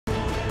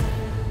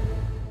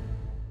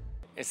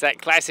It's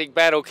that classic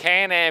battle,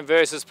 CanAm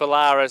versus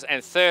Polaris,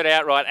 and third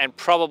outright, and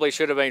probably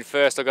should have been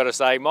first, I've got to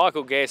say.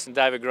 Michael Guest and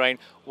David Green,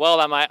 well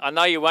done, mate. I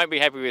know you won't be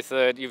happy with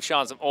third. You've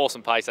shown some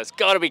awesome pace. That's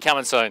got to be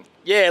coming soon.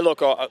 Yeah,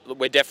 look,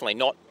 we're definitely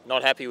not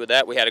happy with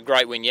that. We had a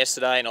great win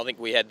yesterday, and I think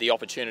we had the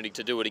opportunity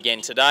to do it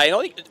again today. And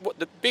I think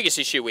the biggest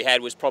issue we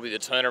had was probably the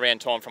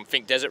turnaround time from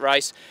Finke Desert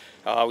Race.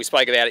 We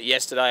spoke about it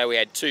yesterday. We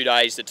had 2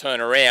 days to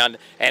turn around,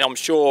 and I'm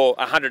sure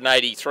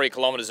 183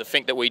 kilometres of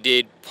Finke that we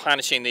did,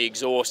 punishing the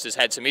exhaust, has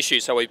had some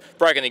issues. So we've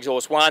broken the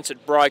exhaust once,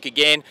 it broke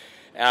again.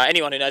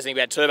 Anyone who knows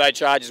anything about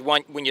turbochargers,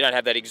 when you don't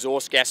have that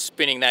exhaust gas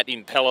spinning that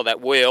impeller,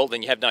 that wheel,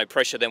 then you have no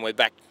pressure, then we're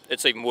back.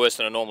 It's even worse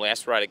than a normally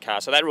aspirated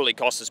car. So that really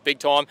cost us big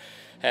time.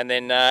 And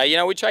then, you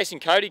know, we're chasing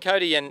Cody.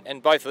 Cody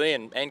and both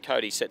Ian and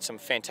Cody set some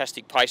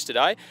fantastic pace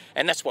today.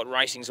 And that's what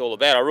racing's all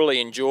about. I really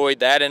enjoyed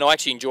that. And I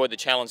actually enjoyed the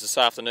challenge this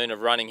afternoon of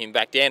running him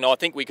back down. I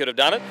think we could have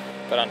done it,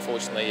 but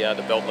unfortunately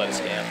the belt let us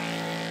down.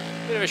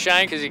 Bit of a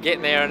shame because you're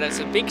getting there, and it's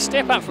a big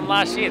step up from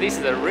last year. This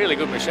is a really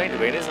good machine to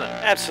be in, isn't it?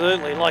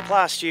 Absolutely. Like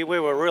last year, we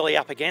were really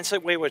up against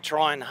it. We were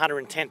trying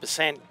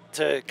 110%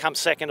 to come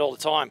second all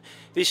the time.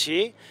 This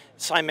year,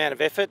 same amount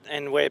of effort,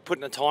 and we're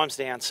putting the times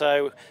down.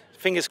 So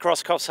fingers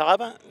crossed, Coffs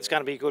Harbour, it's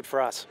going to be good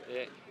for us.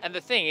 Yeah. And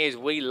the thing is,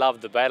 we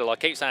love the battle. I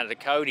keep saying it to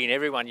Cody and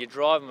everyone, you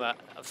drive them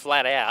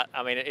flat out.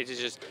 I mean, it's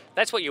just,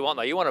 that's what you want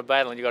though. You want a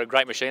battle and you've got a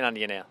great machine under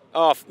you now.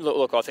 Oh,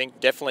 look, I think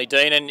definitely,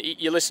 Dean, and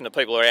you listen to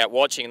people who are out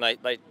watching, and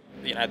they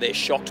you know, they're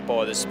shocked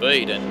by the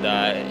speed. And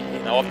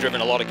you know, I've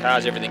driven a lot of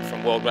cars, everything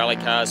from World Rally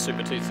cars,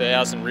 Super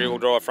 2000, rear-wheel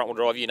drive, front-wheel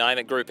drive, you name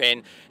it, Group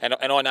N, and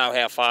I know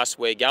how fast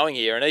we're going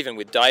here. And even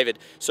with David,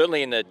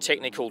 certainly in the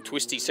technical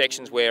twisty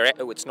sections where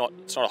it's not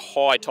a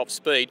high top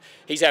speed,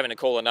 he's having to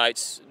call the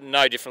notes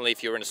no differently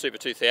if you're in a Super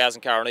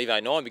 2000 car or an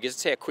Evo 9, because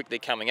it's how quick they're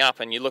coming up.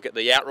 And you look at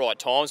the outright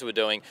times we're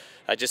doing,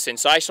 are just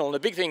sensational. And the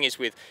big thing is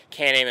with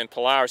CanAm and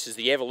Polaris is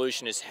the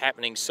evolution is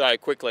happening so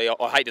quickly.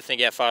 I hate to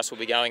think how fast we'll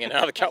be going in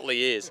another couple of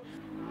years.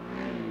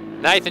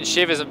 Nathan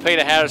Shivers and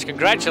Peter Harris,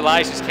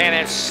 congratulations,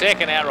 CanAm's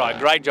second outright.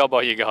 Great job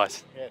by you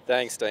guys. Yeah,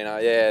 thanks, Dino.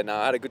 Yeah, no,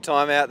 I had a good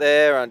time out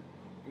there. And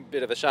a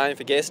bit of a shame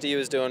for Guesty, he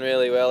was doing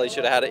really well. He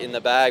should have had it in the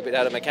bag, but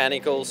had a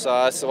mechanical,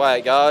 so that's the way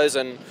it goes.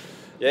 And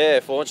yeah,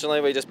 fortunately,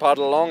 we just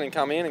puddled along and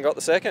come in and got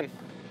the second.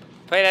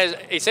 Peter,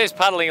 he says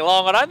puddling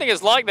along. I don't think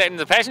it's like that in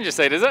the passenger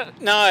seat, is it?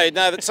 No,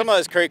 some of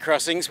those crew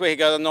crossings we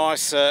got a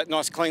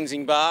nice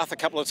cleansing bath a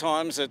couple of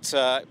times.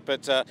 Yeah,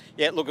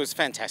 look, it was a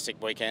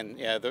fantastic weekend.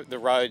 Yeah, the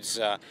roads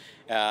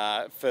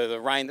for the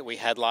rain that we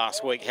had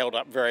last week held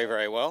up very,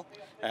 very well.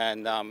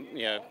 And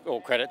you know, all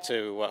credit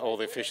to all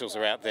the officials who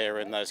are out there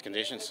in those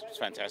conditions. It's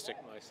fantastic.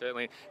 Most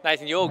certainly.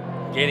 Nathan, you're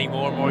getting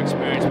more and more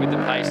experience with the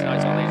pace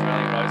notes on these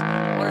rally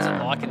roads. What is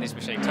it like in this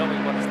machine? Tell me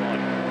what it's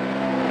like.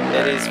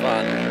 It is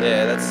fun.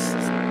 Yeah, that's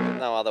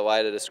no other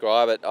way to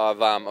describe it. I've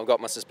got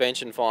my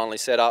suspension finally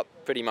set up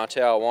pretty much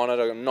how I want it.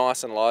 I'm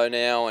nice and low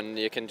now, and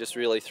you can just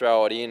really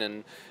throw it in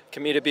and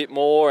commit a bit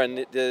more. And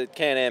the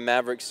CanAm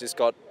Maverick's just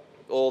got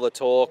all the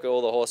torque,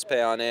 all the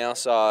horsepower now.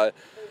 So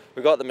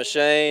we've got the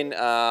machine.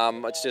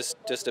 It's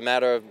just a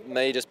matter of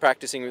me just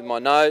practicing with my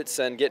notes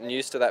and getting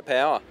used to that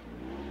power.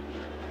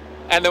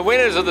 And the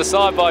winners of the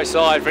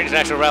side-by-side for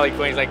International Rally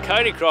Queensland,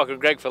 Cody Crocker and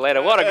Greg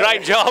Folletta. What a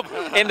great job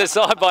in the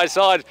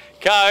side-by-side.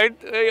 Code,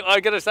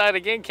 I've got to say it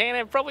again,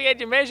 CanAm probably had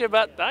your measure,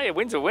 but hey, a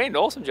win's a win.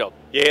 Awesome job.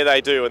 Yeah, they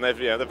do, and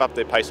they've upped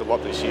their pace a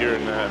lot this year,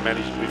 and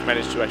we've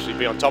managed to actually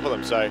be on top of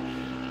them. So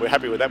we're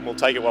happy with that, and we'll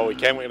take it while we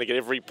can. We're going to get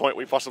every point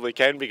we possibly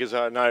can, because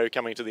I know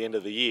coming to the end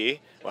of the year,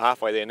 we're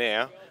halfway there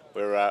now,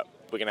 we're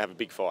going to have a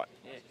big fight.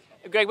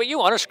 Greg, but you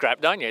want to scrap,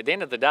 don't you? At the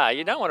end of the day,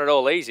 you don't want it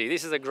all easy.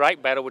 This is a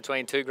great battle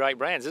between two great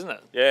brands, isn't it?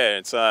 Yeah,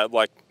 it's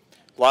like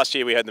last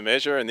year we had the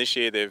measure, and this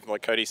year,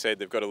 like Cody said,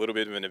 they've got a little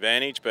bit of an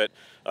advantage. But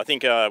I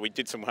think we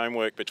did some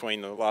homework between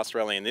the last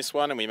rally and this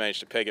one, and we managed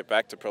to peg it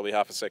back to probably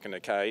half a second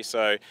a K.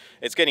 So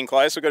it's getting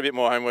close. We've got a bit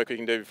more homework we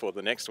can do before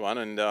the next one.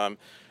 And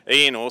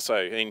Ian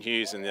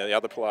Hughes and the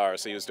other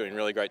Polaris, he was doing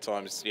really great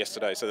times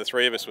yesterday. So the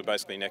three of us were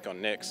basically neck on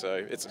neck.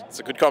 So it's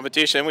a good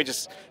competition. We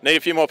just need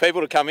a few more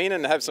people to come in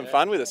and have some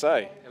fun with us,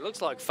 eh? It looks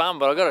like fun,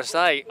 but I've got to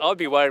say, I'd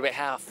be worried about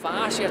how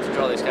fast you have to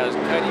drive these cars.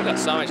 Cody, you've got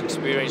so much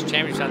experience,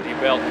 championships under your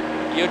belt.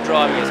 You're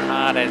driving as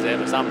hard as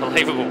ever. It's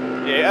unbelievable.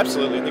 Yeah,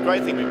 absolutely. And the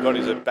great thing we've got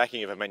is a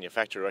backing of a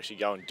manufacturer to actually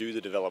go and do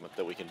the development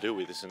that we can do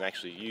with this, and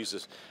actually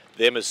use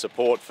them as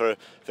support for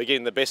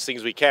getting the best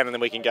things we can, and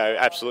then we can go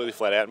absolutely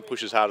flat out and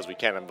push as hard as we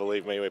can. And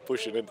believe me, we're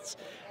pushing it.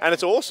 And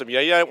it's awesome. You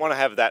know, you don't want to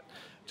have that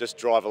just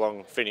drive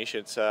along finish.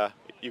 It's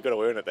you've got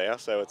to earn it now,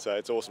 so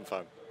it's awesome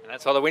fun. And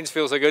that's why the wins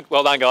feel so good.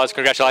 Well done, guys.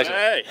 Congratulations.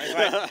 Hey.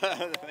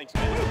 Thanks,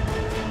 mate.